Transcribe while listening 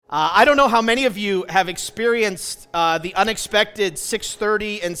I don't know how many of you have experienced the unexpected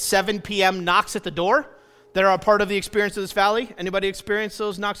 6:30 and 7 p.m. knocks at the door that are a part of the experience of this valley. Anybody experience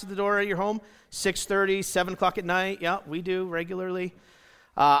those knocks at the door at your home? 6:30, 7 o'clock at night? Yeah, we do regularly.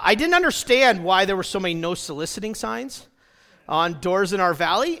 I didn't understand why there were so many no soliciting signs on doors in our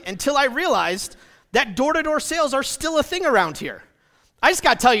valley until I realized that door-to-door sales are still a thing around here. I just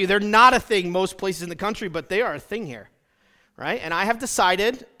got to tell you, they're not a thing most places in the country, but they are a thing here. Right? And I have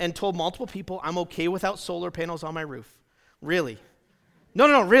decided and told multiple people I'm okay without solar panels on my roof. Really?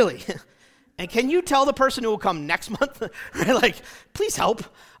 No, really. And can you tell the person who will come next month? Like, please help.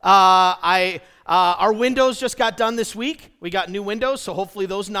 Our windows just got done this week. We got new windows, so hopefully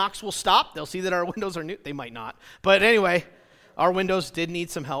those knocks will stop. They'll see that our windows are new. They might not. But anyway, our windows did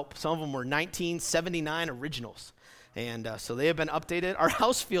need some help. Some of them were 1979 originals. And so they have been updated. Our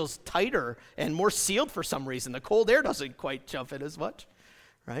house feels tighter and more sealed for some reason. The cold air doesn't quite jump in as much,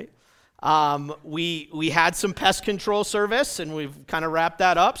 right? We had some pest control service, and we've kind of wrapped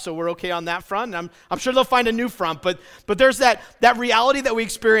that up, so we're okay on that front. And I'm sure they'll find a new front, but there's that reality that we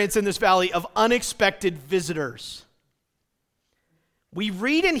experience in this valley of unexpected visitors. We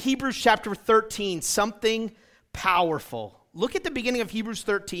read in Hebrews chapter 13 something powerful. Look at the beginning of Hebrews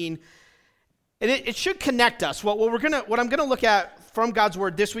 13. And it should connect us. What I'm gonna look at from God's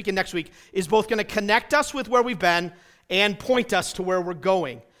word this week and next week is both gonna connect us with where we've been and point us to where we're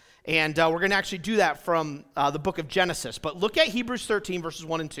going. And we're gonna actually do that from the book of Genesis. But look at Hebrews 13, verses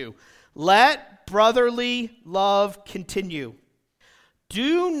 1 and 2. Let brotherly love continue.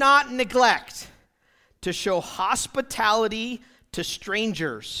 Do not neglect to show hospitality to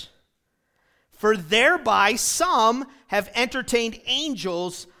strangers, for thereby some have entertained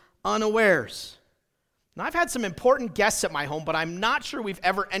angels unawares. Now, I've had some important guests at my home, but I'm not sure we've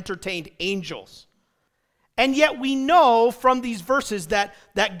ever entertained angels. And yet we know from these verses that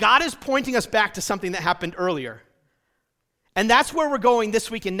God is pointing us back to something that happened earlier. And that's where we're going this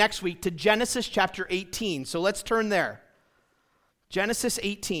week and next week, to Genesis chapter 18. So let's turn there. Genesis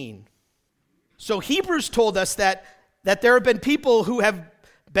 18. So Hebrews told us that there have been people who have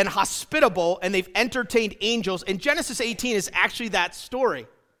been hospitable and they've entertained angels. And Genesis 18 is actually that story.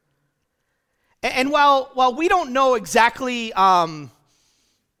 And while we don't know exactly, the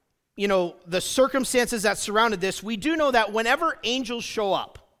circumstances that surrounded this, we do know that whenever angels show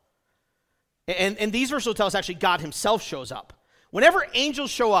up, and these verses will tell us actually God himself shows up. Whenever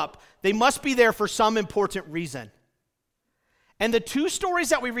angels show up, they must be there for some important reason. And the two stories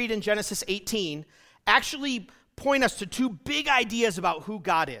that we read in Genesis 18 actually point us to two big ideas about who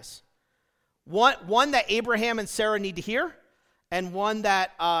God is. One that Abraham and Sarah need to hear, and one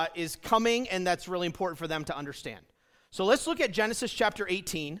that is coming and that's really important for them to understand. So let's look at Genesis chapter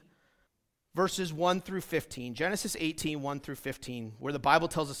 18, verses 1 through 15. Genesis 18, 1 through 15, where the Bible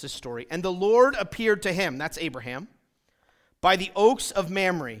tells us this story. And the Lord appeared to him, that's Abraham, by the oaks of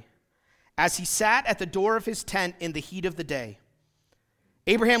Mamre, as he sat at the door of his tent in the heat of the day.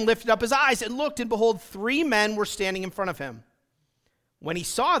 Abraham lifted up his eyes and looked, and behold, 3 men were standing in front of him. When he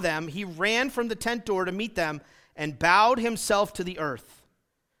saw them, he ran from the tent door to meet them, and bowed himself to the earth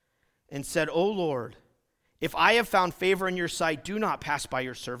and said, O Lord, if I have found favor in your sight, do not pass by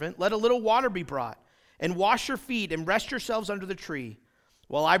your servant. Let a little water be brought, and wash your feet, and rest yourselves under the tree,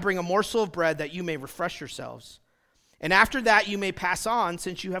 while I bring a morsel of bread that you may refresh yourselves. And after that you may pass on,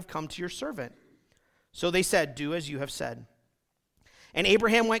 since you have come to your servant. So they said, do as you have said. And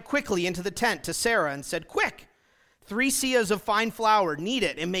Abraham went quickly into the tent to Sarah and said, Quick, 3 seahs of fine flour, knead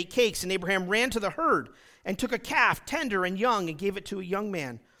it, and make cakes. And Abraham ran to the herd and took a calf, tender and young, and gave it to a young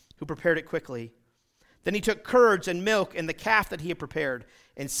man who prepared it quickly. Then he took curds and milk and the calf that he had prepared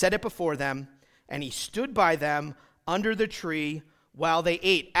and set it before them, and he stood by them under the tree while they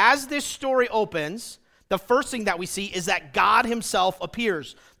ate. As this story opens, the first thing that we see is that God himself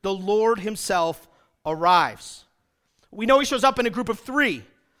appears. The Lord himself arrives. We know he shows up in a group of 3.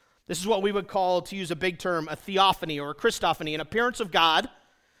 This is what we would call, to use a big term, a theophany or a Christophany, an appearance of God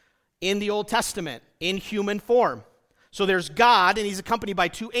in the Old Testament in human form. So there's God, and he's accompanied by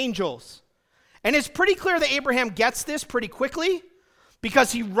 2 angels. And it's pretty clear that Abraham gets this pretty quickly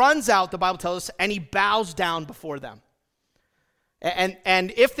because he runs out, the Bible tells us, and he bows down before them.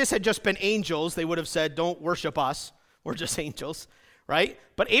 And if this had just been angels, they would have said, don't worship us. We're just angels, right?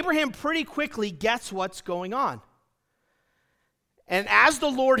 But Abraham pretty quickly gets what's going on. And as the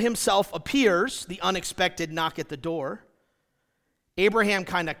Lord himself appears, the unexpected knock at the door, Abraham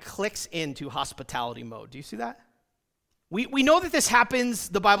kind of clicks into hospitality mode. Do you see that? We know that this happens,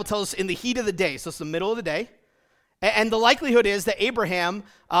 the Bible tells us, in the heat of the day. So it's the middle of the day. And the likelihood is that Abraham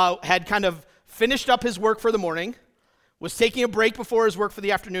had kind of finished up his work for the morning, was taking a break before his work for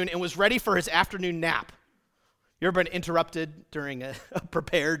the afternoon and was ready for his afternoon nap. You ever been interrupted during a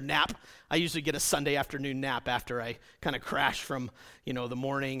prepared nap? I usually get a Sunday afternoon nap after I kind of crash from, the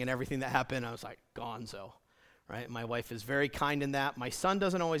morning and everything that happened. I was like, gonzo, right? My wife is very kind in that. My son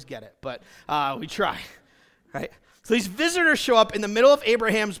doesn't always get it, but we try, right? So these visitors show up in the middle of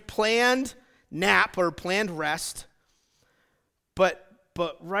Abraham's planned nap or planned rest, but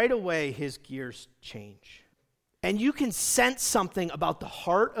right away his gears change. And you can sense something about the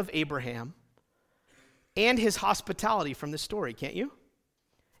heart of Abraham and his hospitality from this story, can't you?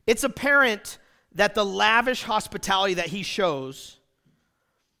 It's apparent that the lavish hospitality that he shows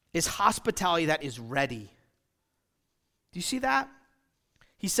is hospitality that is ready. Do you see that?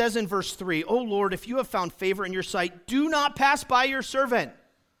 He says in verse 3, "O Lord, if you have found favor in your sight, do not pass by your servant.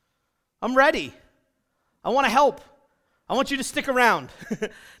 I'm ready. I want to help. I want you to stick around.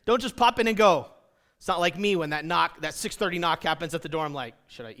 Don't just pop in and go." It's not like me when that 6:30 knock happens at the door. I'm like,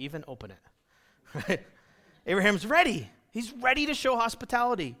 should I even open it? Right? Abraham's ready. He's ready to show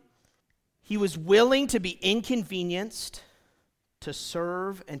hospitality. He was willing to be inconvenienced to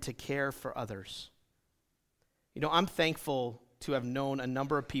serve and to care for others. I'm thankful to have known a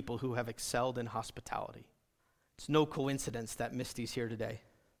number of people who have excelled in hospitality. It's no coincidence that Misty's here today,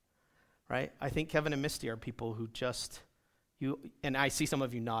 right? I think Kevin and Misty are people who and I see some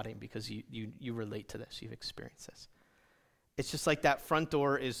of you nodding because you relate to this. You've experienced this. It's just like that front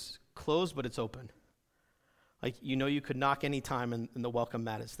door is closed, but it's open. Like, you could knock any time and the welcome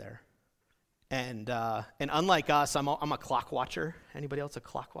mat is there. And unlike us, I'm a clock watcher. Anybody else a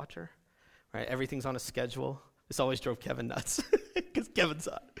clock watcher? Right? Everything's on a schedule. This always drove Kevin nuts because Kevin's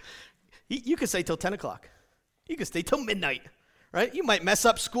on. You could stay till 10 o'clock. You could stay till midnight, right? You might mess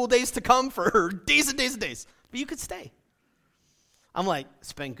up school days to come for days and days and days, but you could stay. I'm like,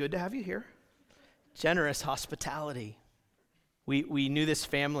 it's been good to have you here. Generous hospitality. We knew this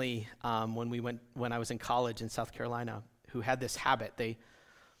family when I was in college in South Carolina who had this habit.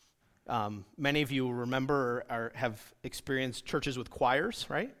 Many of you remember or have experienced churches with choirs,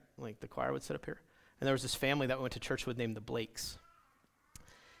 right? Like the choir would sit up here. And there was this family that we went to church with named the Blakes.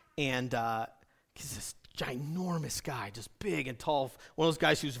 And he's this ginormous guy, just big and tall, one of those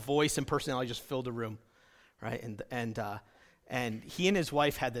guys whose voice and personality just filled a room, right? And he and his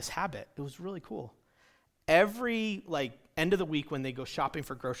wife had this habit. It was really cool. Every end of the week when they go shopping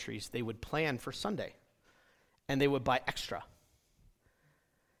for groceries, they would plan for Sunday, and they would buy extra.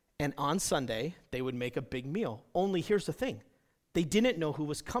 And on Sunday, they would make a big meal. Only here's the thing. They didn't know who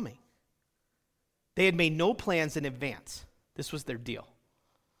was coming. They had made no plans in advance. This was their deal.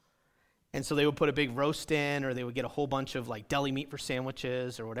 And so they would put a big roast in, or they would get a whole bunch of deli meat for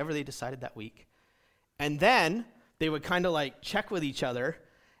sandwiches or whatever they decided that week. And then they would kind of check with each other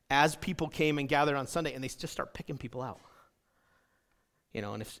as people came and gathered on Sunday, and they just start picking people out.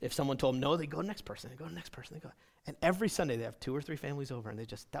 And if someone told them no, they go to the next person, they go to the next person, they go. And every Sunday they have 2 or 3 families over, and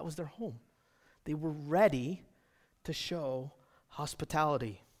that was their home. They were ready to show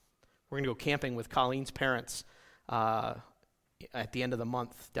hospitality. We're going to go camping with Colleen's parents at the end of the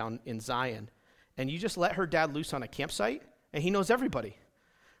month down in Zion. And you just let her dad loose on a campsite, and he knows everybody,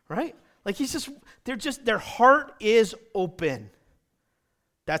 right? Their heart is open.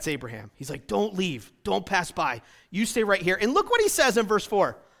 That's Abraham. He's like, don't leave. Don't pass by. You stay right here. And look what he says in verse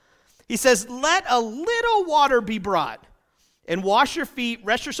 4. He says, let a little water be brought, and wash your feet,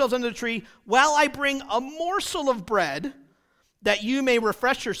 rest yourselves under the tree, while I bring a morsel of bread, that you may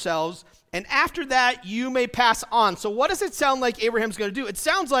refresh yourselves, and after that you may pass on. So what does it sound like Abraham's going to do? It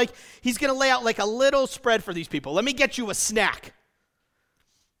sounds like he's going to lay out a little spread for these people. Let me get you a snack.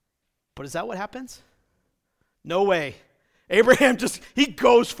 But is that what happens? No way. Abraham he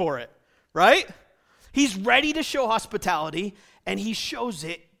goes for it, right? He's ready to show hospitality, and he shows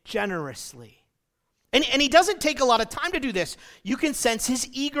it generously. And he doesn't take a lot of time to do this. You can sense his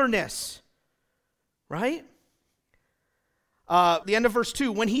eagerness, right? The end of verse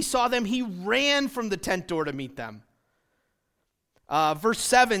 2, when he saw them, he ran from the tent door to meet them. Verse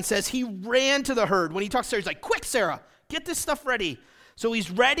 7 says he ran to the herd. When he talks to Sarah, he's like, quick, Sarah, get this stuff ready. So he's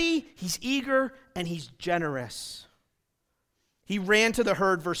ready, he's eager, and he's generous. He ran to the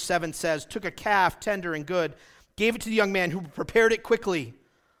herd, verse 7 says, took a calf, tender and good, gave it to the young man who prepared it quickly.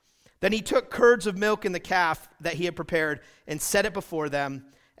 Then he took curds of milk in the calf that he had prepared and set it before them,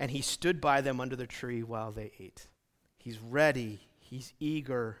 and he stood by them under the tree while they ate. He's ready, he's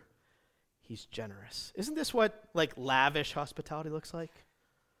eager, he's generous. Isn't this what lavish hospitality looks like?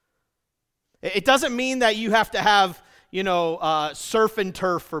 It doesn't mean that you have to have, surf and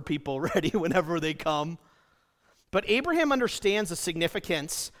turf for people ready whenever they come. But Abraham understands the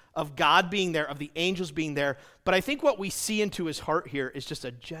significance of God being there, of the angels being there. But I think what we see into his heart here is just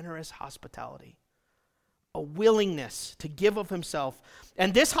a generous hospitality, a willingness to give of himself.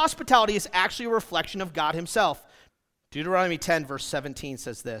 And this hospitality is actually a reflection of God himself. Deuteronomy 10, verse 17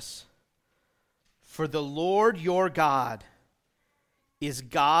 says this: "For the Lord your God is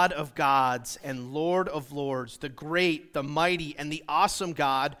God of gods and Lord of lords, the great, the mighty, and the awesome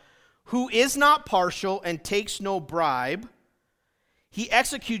God, who is not partial and takes no bribe. He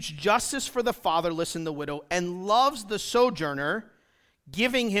executes justice for the fatherless and the widow and loves the sojourner,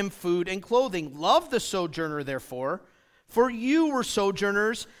 giving him food and clothing. Love the sojourner, therefore, for you were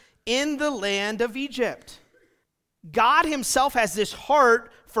sojourners in the land of Egypt." God himself has this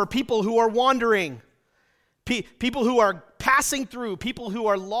heart for people who are wandering, people who are passing through, people who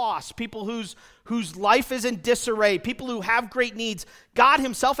are lost, people whose life is in disarray, people who have great needs. God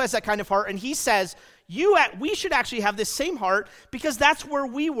himself has that kind of heart, and he says, we should actually have this same heart because that's where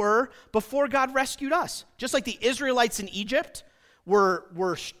we were before God rescued us. Just like the Israelites in Egypt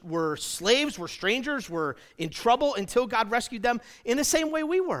were slaves, were strangers, were in trouble until God rescued them, in the same way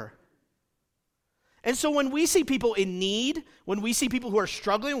we were. And so when we see people in need, when we see people who are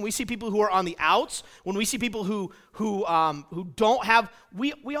struggling, when we see people who are on the outs, when we see people who don't have,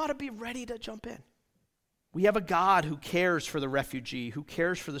 we ought to be ready to jump in. We have a God who cares for the refugee, who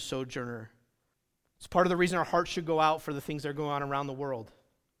cares for the sojourner. It's part of the reason our hearts should go out for the things that are going on around the world.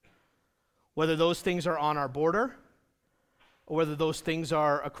 Whether those things are on our border, or whether those things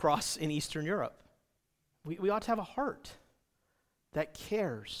are across in Eastern Europe. We ought to have a heart that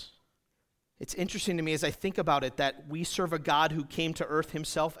cares. It's interesting to me as I think about it that we serve a God who came to earth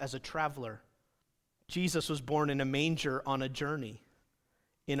himself as a traveler. Jesus was born in a manger on a journey,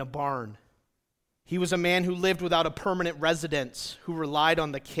 in a barn. He was a man who lived without a permanent residence, who relied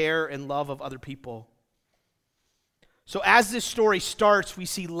on the care and love of other people. So as this story starts, we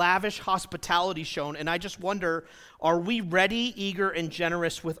see lavish hospitality shown, and I just wonder, are we ready, eager, and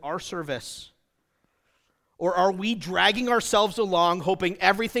generous with our service? Or are we dragging ourselves along, hoping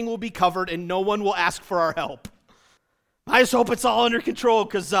everything will be covered and no one will ask for our help? I just hope it's all under control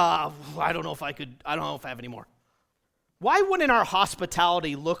because I don't know if I have any more. Why wouldn't our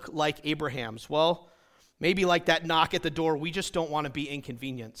hospitality look like Abraham's? Well, maybe like that knock at the door, we just don't want to be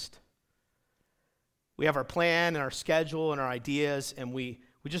inconvenienced. We have our plan and our schedule and our ideas, and we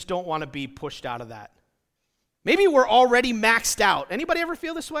just don't want to be pushed out of that. Maybe we're already maxed out. Anybody ever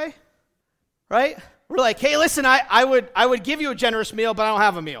feel this way? Right? We're like, hey, listen, I would give you a generous meal, but I don't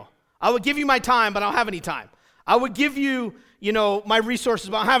have a meal. I would give you my time, but I don't have any time. I would give you, my resources,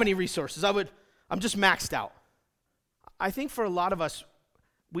 but I don't have any resources. I'm just maxed out. I think for a lot of us,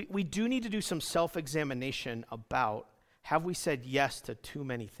 we do need to do some self-examination about, have we said yes to too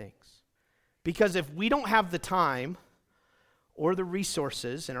many things? Because if we don't have the time or the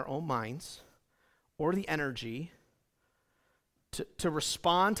resources in our own minds or the energy to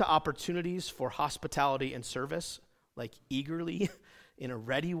respond to opportunities for hospitality and service, like eagerly, in a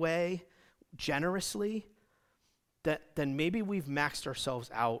ready way, generously, then maybe we've maxed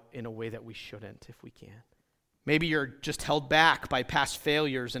ourselves out in a way that we shouldn't if we can. Maybe you're just held back by past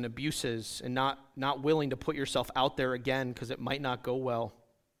failures and abuses and not willing to put yourself out there again because it might not go well.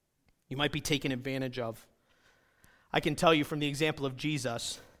 You might be taken advantage of. I can tell you from the example of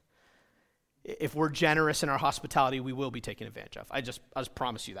Jesus, if we're generous in our hospitality, we will be taken advantage of. I just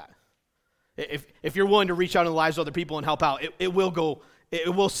promise you that. If you're willing to reach out in the lives of other people and help out, it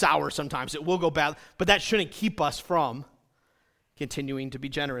will sour sometimes. It will go bad, but that shouldn't keep us from continuing to be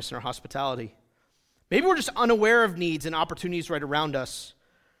generous in our hospitality. Maybe we're just unaware of needs and opportunities right around us,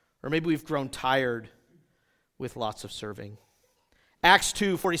 or maybe we've grown tired with lots of serving. Acts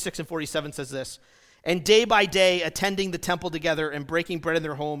 2:46 and 47 says this: "And day by day, attending the temple together and breaking bread in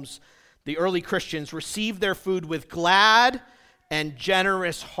their homes, the early Christians received their food with glad and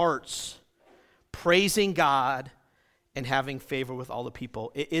generous hearts, praising God and having favor with all the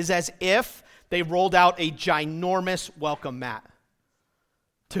people." It is as if they rolled out a ginormous welcome mat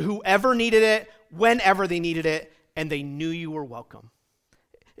to whoever needed it, whenever they needed it, and they knew you were welcome.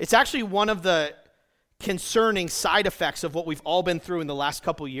 It's actually one of the concerning side effects of what we've all been through in the last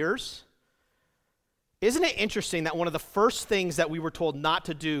couple years. Isn't it interesting that one of the first things that we were told not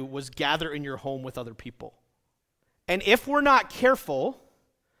to do was gather in your home with other people? And if we're not careful,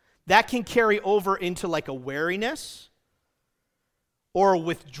 that can carry over into like a wariness or a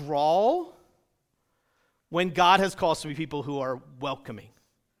withdrawal when God has called us to be people who are welcoming,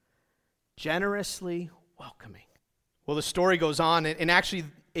 generously welcoming. Well, the story goes on, and actually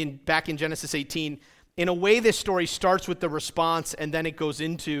back in Genesis 18, in a way this story starts with the response and then it goes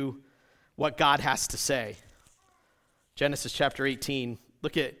into what God has to say. Genesis chapter 18,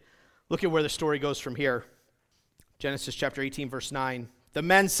 look at Look at where the story goes from here. Genesis chapter 18, verse 9. The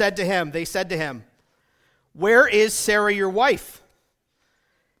men said to him, "Where is Sarah your wife?"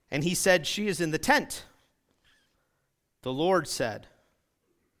 And he said, "She is in the tent." The Lord said,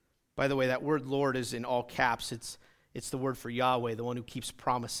 by the way, that word Lord is in all caps. It's the word for Yahweh, the one who keeps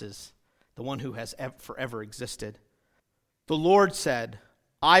promises, the one who has forever existed. The Lord said,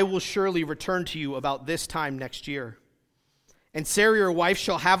 "I will surely return to you about this time next year, and Sarah your wife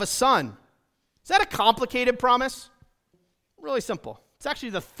shall have a son." Is that a complicated promise? Really simple. It's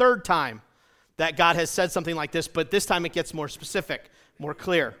actually the third time that God has said something like this, but this time it gets more specific, more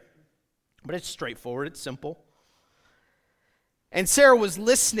clear. But it's straightforward, it's simple. And Sarah was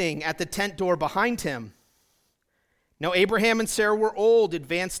listening at the tent door behind him. Now Abraham and Sarah were old,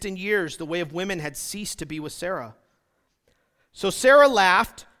 advanced in years. The way of women had ceased to be with Sarah. So Sarah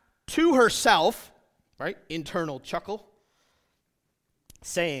laughed to herself, right, internal chuckle,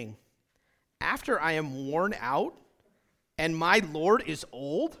 saying, "After I am worn out and my Lord is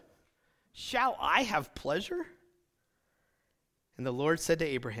old, shall I have pleasure?" And the Lord said to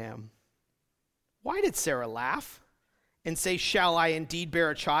Abraham, "Why did Sarah laugh and say, 'Shall I indeed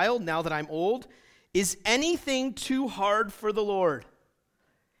bear a child now that I'm old?' Is anything too hard for the Lord?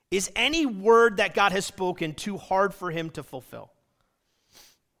 Is any word that God has spoken too hard for him to fulfill?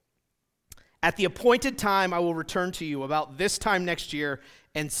 At the appointed time I will return to you about this time next year,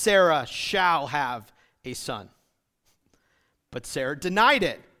 and Sarah shall have a son." But Sarah denied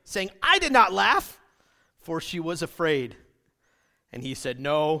it, saying, "I did not laugh," for she was afraid. And he said,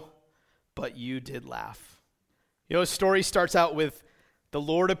 "No, but you did laugh." You know, the story starts out with the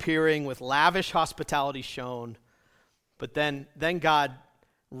Lord appearing with lavish hospitality shown, but then God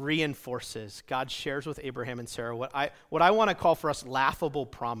reinforces. God shares with Abraham and Sarah what I want to call for us laughable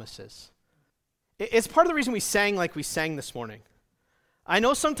promises. It's part of the reason we sang like we sang this morning. I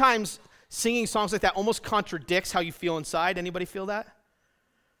know sometimes singing songs like that almost contradicts how you feel inside. Anybody feel that?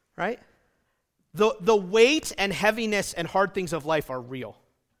 Right? The weight and heaviness and hard things of life are real,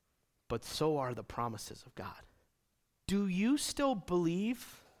 but so are the promises of God. Do you still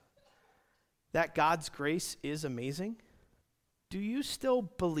believe that God's grace is amazing? Do you still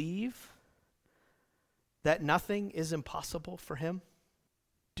believe that nothing is impossible for him?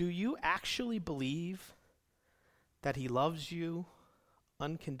 Do you actually believe that he loves you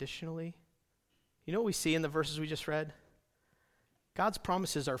unconditionally? You know what we see in the verses we just read? God's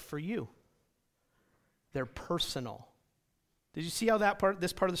promises are for you. They're personal. Did you see how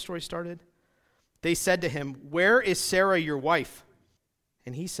this part of the story started? They said to him, "Where is Sarah your wife?"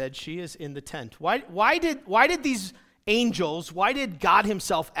 And he said, "She is in the tent." Why did these angels, why did God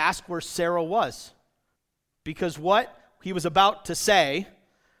himself ask where Sarah was? Because what he was about to say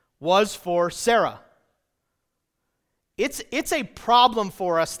was for Sarah. It's a problem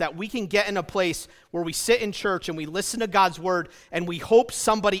for us that we can get in a place where we sit in church and we listen to God's word and we hope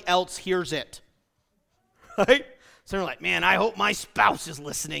somebody else hears it. Right? So they're like, "Man, I hope my spouse is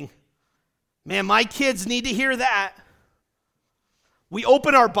listening. Man, my kids need to hear that." We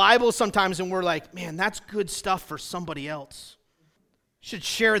open our Bibles sometimes and we're like, "Man, that's good stuff for somebody else. Should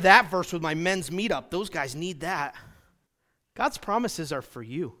share that verse with my men's meetup. Those guys need that." God's promises are for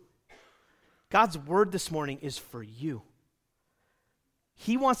you. God's word this morning is for you.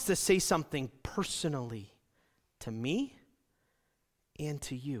 He wants to say something personally to me and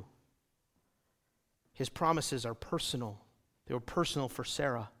to you. His promises are personal. They were personal for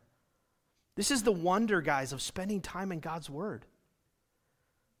Sarah. This is the wonder, guys, of spending time in God's word.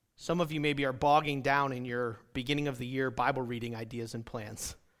 Some of you maybe are bogging down in your beginning of the year Bible reading ideas and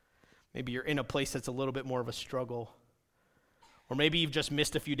plans. Maybe you're in a place that's a little bit more of a struggle. Or maybe you've just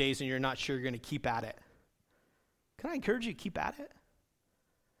missed a few days and you're not sure you're going to keep at it. Can I encourage you to keep at it?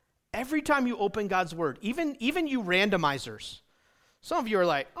 Every time you open God's word, even you randomizers, some of you are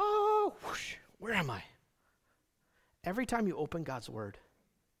like, "Oh, whoosh, where am I?" Every time you open God's word,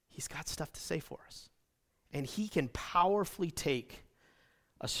 he's got stuff to say for us. And he can powerfully take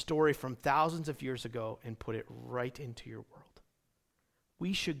a story from thousands of years ago and put it right into your world.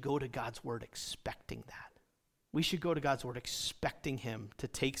 We should go to God's word expecting that. We should go to God's word expecting him to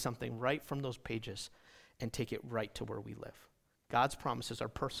take something right from those pages and take it right to where we live. God's promises are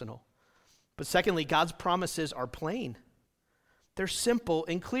personal. But secondly, God's promises are plain. They're simple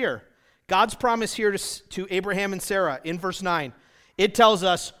and clear. God's promise here to Abraham and Sarah in verse 9, it tells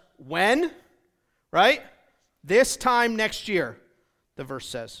us when, right? This time next year, the verse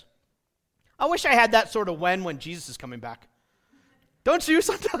says. I wish I had that sort of when Jesus is coming back. Don't you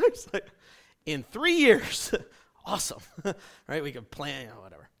sometimes? Like, in 3 years. Awesome. Right? We can plan,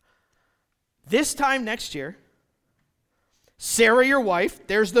 whatever. This time next year, Sarah, your wife,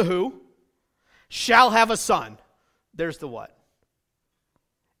 there's the who, shall have a son. There's the what.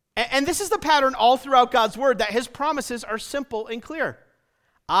 And this is the pattern all throughout God's word, that his promises are simple and clear.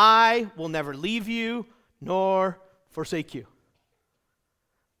 I will never leave you nor forsake you.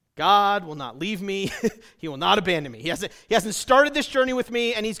 God will not leave me. He will not abandon me. He hasn't started this journey with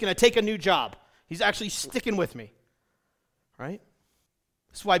me, and he's going to take a new job. He's actually sticking with me. Right?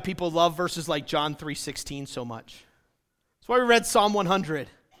 That's why people love verses like John 3:16 so much. That's why we read Psalm 100.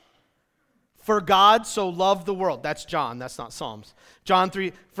 For God so loved the world. That's John, that's not Psalms. John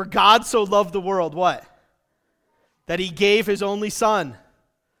 3, for God so loved the world, what? That he gave his only son,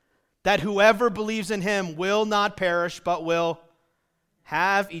 that whoever believes in him will not perish, but will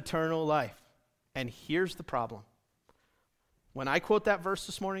have eternal life. And here's the problem. When I quote that verse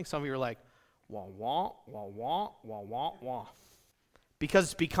this morning, some of you are like, wah, wah, wah, wah, wah, wah, wah. Because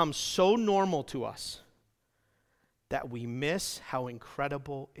it's become so normal to us that we miss how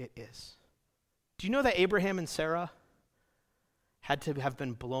incredible it is. Do you know that Abraham and Sarah had to have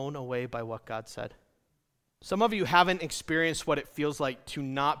been blown away by what God said? Some of you haven't experienced what it feels like to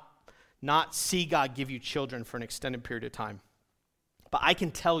not see God give you children for an extended period of time. But I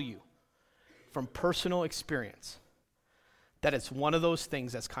can tell you from personal experience that it's one of those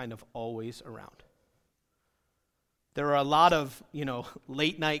things that's kind of always around. There are a lot of,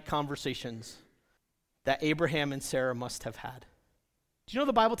 late night conversations that Abraham and Sarah must have had. Do you know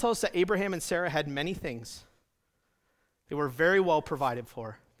the Bible tells us that Abraham and Sarah had many things? They were very well provided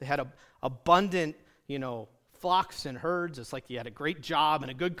for. They had abundant, flocks and herds. It's like he had a great job and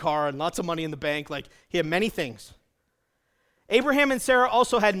a good car and lots of money in the bank. Like he had many things. Abraham and Sarah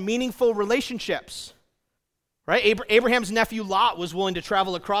also had meaningful relationships. Right? Abraham's nephew Lot was willing to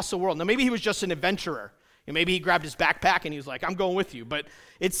travel across the world. Now maybe he was just an adventurer. Maybe he grabbed his backpack and he was like, I'm going with you. But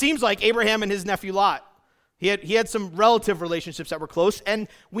it seems like Abraham and his nephew Lot, he had some relative relationships that were close. And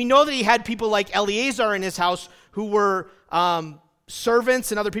we know that he had people like Eliezer in his house who were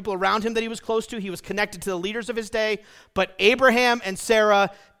servants and other people around him that he was close to. He was connected to the leaders of his day. But Abraham and Sarah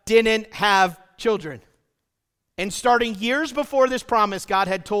didn't have children. And starting years before this promise, God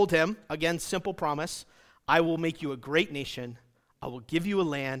had told him, again, simple promise, I will make you a great nation. I will give you a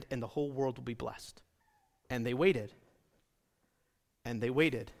land and the whole world will be blessed. And they waited. And they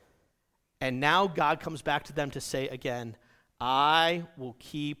waited. And now God comes back to them to say again, I will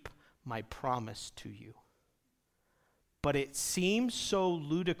keep my promise to you. But it seems so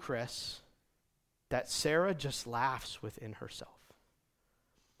ludicrous that Sarah just laughs within herself.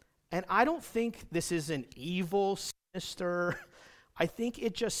 And I don't think this is an evil, sinister, I think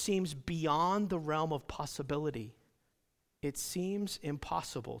it just seems beyond the realm of possibility. It seems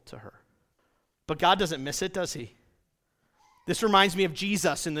impossible to her. But God doesn't miss it, does he? This reminds me of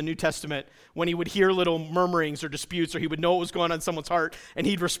Jesus in the New Testament when he would hear little murmurings or disputes, or he would know what was going on in someone's heart, and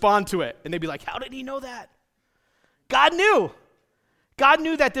he'd respond to it. And they'd be like, how did he know that? God knew. God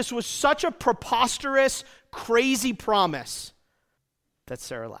knew that this was such a preposterous, crazy promise that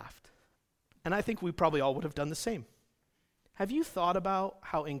Sarah laughed. And I think we probably all would have done the same. Have you thought about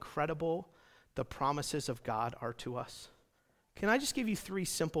how incredible the promises of God are to us? Can I just give you 3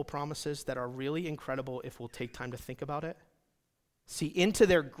 simple promises that are really incredible if we'll take time to think about it? See, into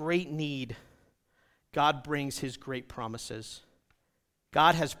their great need, God brings his great promises.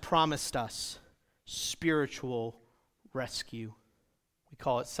 God has promised us spiritual rescue. We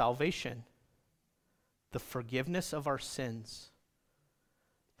call it salvation, the forgiveness of our sins.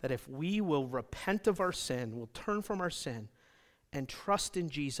 That if we will repent of our sin, we'll turn from our sin and trust in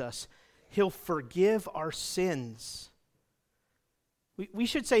Jesus, he'll forgive our sins. We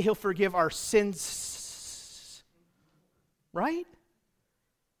should say he'll forgive our sins, right?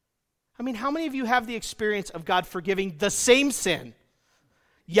 I mean, how many of you have the experience of God forgiving the same sin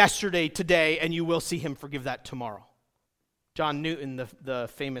yesterday, today, and you will see him forgive that tomorrow? John Newton, the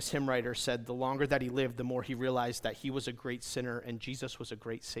famous hymn writer, said the longer that he lived, the more he realized that he was a great sinner and Jesus was a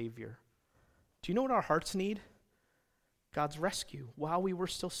great Savior. Do you know what our hearts need? God's rescue. While we were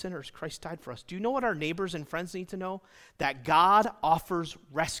still sinners, Christ died for us. Do you know what our neighbors and friends need to know? That God offers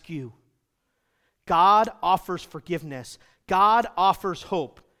rescue. God offers forgiveness. God offers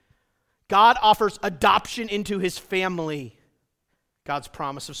hope. God offers adoption into his family. God's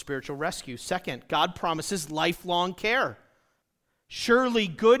promise of spiritual rescue. Second, God promises lifelong care. Surely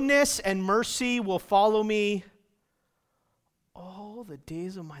goodness and mercy will follow me all the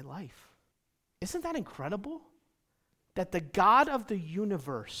days of my life. Isn't that incredible? That the God of the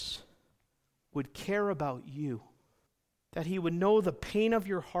universe would care about you. That he would know the pain of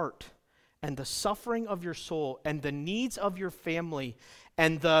your heart and the suffering of your soul and the needs of your family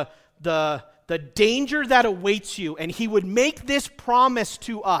and the the danger that awaits you, and he would make this promise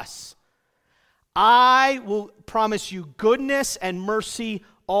to us. I will promise you goodness and mercy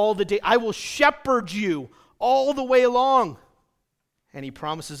all the day. I will shepherd you all the way along. And he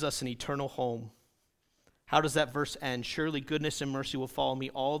promises us an eternal home. How does that verse end? Surely goodness and mercy will follow me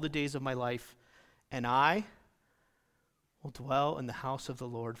all the days of my life, and I will dwell in the house of the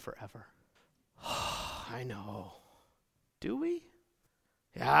Lord forever. I know. Do we?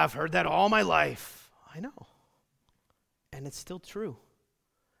 Yeah, I've heard that all my life. I know. And it's still true.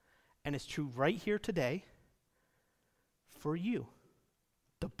 And it's true right here today for you.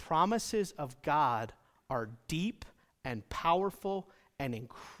 The promises of God are deep and powerful and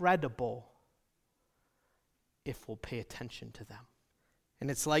incredible if we'll pay attention to them.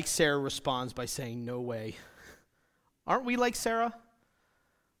 And it's like Sarah responds by saying, no way. Aren't we like Sarah?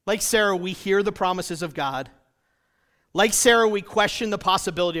 Like Sarah, we hear the promises of God. Like Sarah, we question the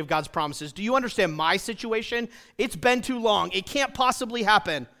possibility of God's promises. Do you understand my situation? It's been too long. It can't possibly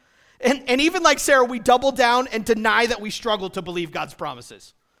happen. And even like Sarah, we double down and deny that we struggle to believe God's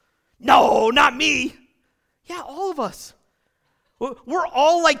promises. No, not me. Yeah, all of us. We're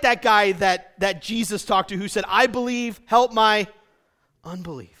all like that guy that Jesus talked to who said, I believe, help my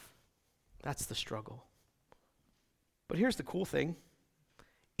unbelief. That's the struggle. But here's the cool thing.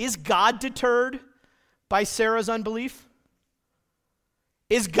 Is God deterred by Sarah's unbelief?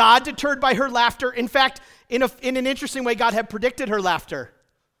 Is God deterred by her laughter? In fact, in an interesting way, God had predicted her laughter.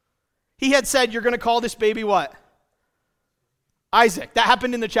 He had said, you're going to call this baby what? Isaac. That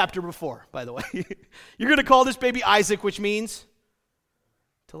happened in the chapter before, by the way. You're going to call this baby Isaac, which means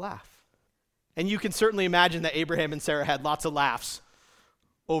to laugh. And you can certainly imagine that Abraham and Sarah had lots of laughs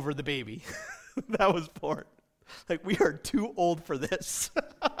over the baby that was born. Like, we are too old for this.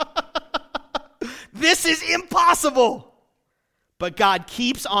 This is impossible. But God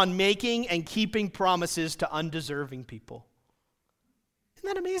keeps on making and keeping promises to undeserving people. Isn't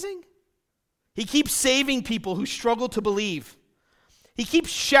that amazing? He keeps saving people who struggle to believe. He keeps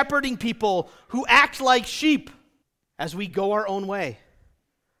shepherding people who act like sheep as we go our own way.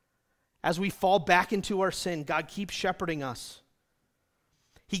 As we fall back into our sin, God keeps shepherding us.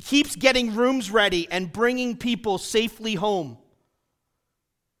 He keeps getting rooms ready and bringing people safely home.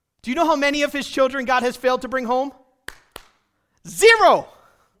 Do you know how many of his children God has failed to bring home? 0.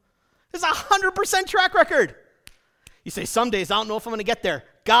 There's a 100% track record. You say, some days I don't know if I'm going to get there.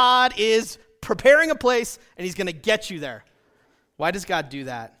 God is preparing a place, and he's going to get you there. Why does God do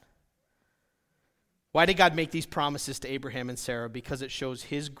that? Why did God make these promises to Abraham and Sarah? Because it shows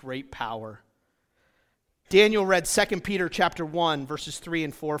his great power. Daniel read 2 Peter chapter 1, verses 3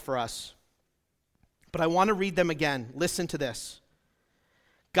 and 4 for us. But I want to read them again. Listen to this.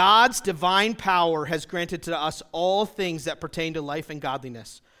 God's divine power has granted to us all things that pertain to life and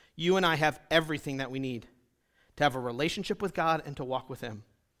godliness. You and I have everything that we need to have a relationship with God and to walk with him.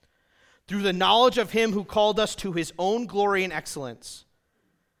 Through the knowledge of him who called us to his own glory and excellence,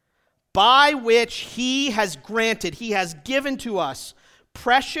 by which he has given to us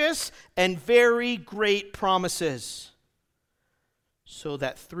precious and very great promises, so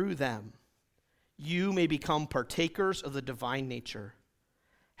that through them you may become partakers of the divine nature,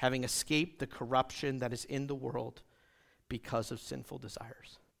 having escaped the corruption that is in the world because of sinful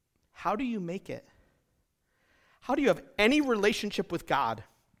desires. How do you make it? How do you have any relationship with God?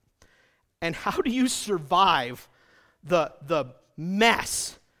 And how do you survive the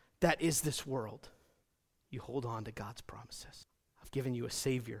mess that is this world? You hold on to God's promises. I've given you a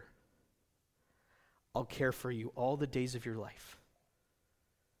Savior. I'll care for you all the days of your life.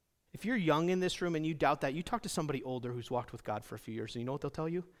 If you're young in this room and you doubt that, you talk to somebody older who's walked with God for a few years, and you know what they'll tell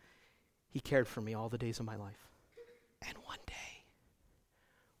you? He cared for me all the days of my life. And one day,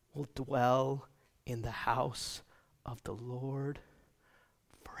 we'll dwell in the house of the Lord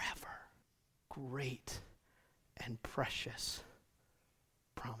forever. Great and precious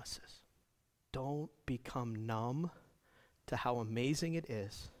promises. Don't become numb to how amazing it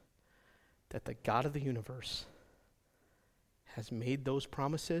is that the God of the universe has made those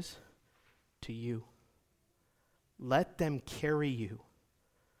promises to you. Let them carry you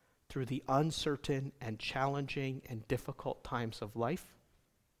through the uncertain and challenging and difficult times of life.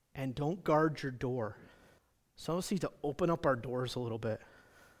 And don't guard your door. Some of us need to open up our doors a little bit.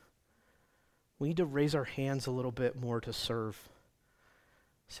 We need to raise our hands a little bit more to serve.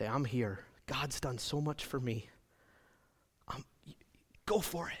 Say, I'm here. God's done so much for me. Go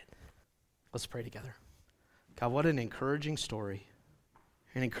for it. Let's pray together. God, what an encouraging story.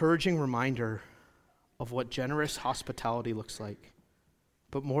 An encouraging reminder of what generous hospitality looks like.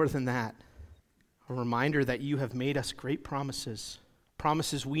 But more than that, a reminder that you have made us great promises,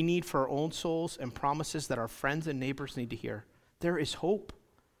 promises we need for our own souls, and promises that our friends and neighbors need to hear. There is hope.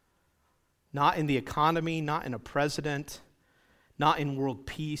 Not in the economy, not in a president, not in world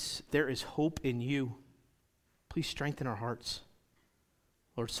peace. There is hope in you. Please strengthen our hearts.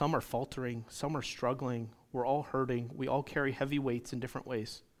 Lord, some are faltering, some are struggling. We're all hurting. We all carry heavy weights in different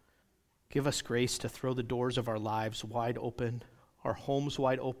ways. Give us grace to throw the doors of our lives wide open, our homes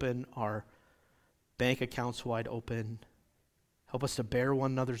wide open, our bank accounts wide open. Help us to bear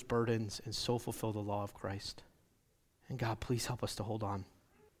one another's burdens and so fulfill the law of Christ. And God, please help us to hold on,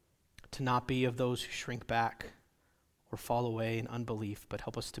 to not be of those who shrink back or fall away in unbelief, but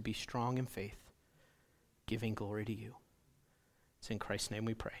help us to be strong in faith, giving glory to you. It's in Christ's name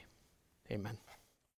we pray. Amen.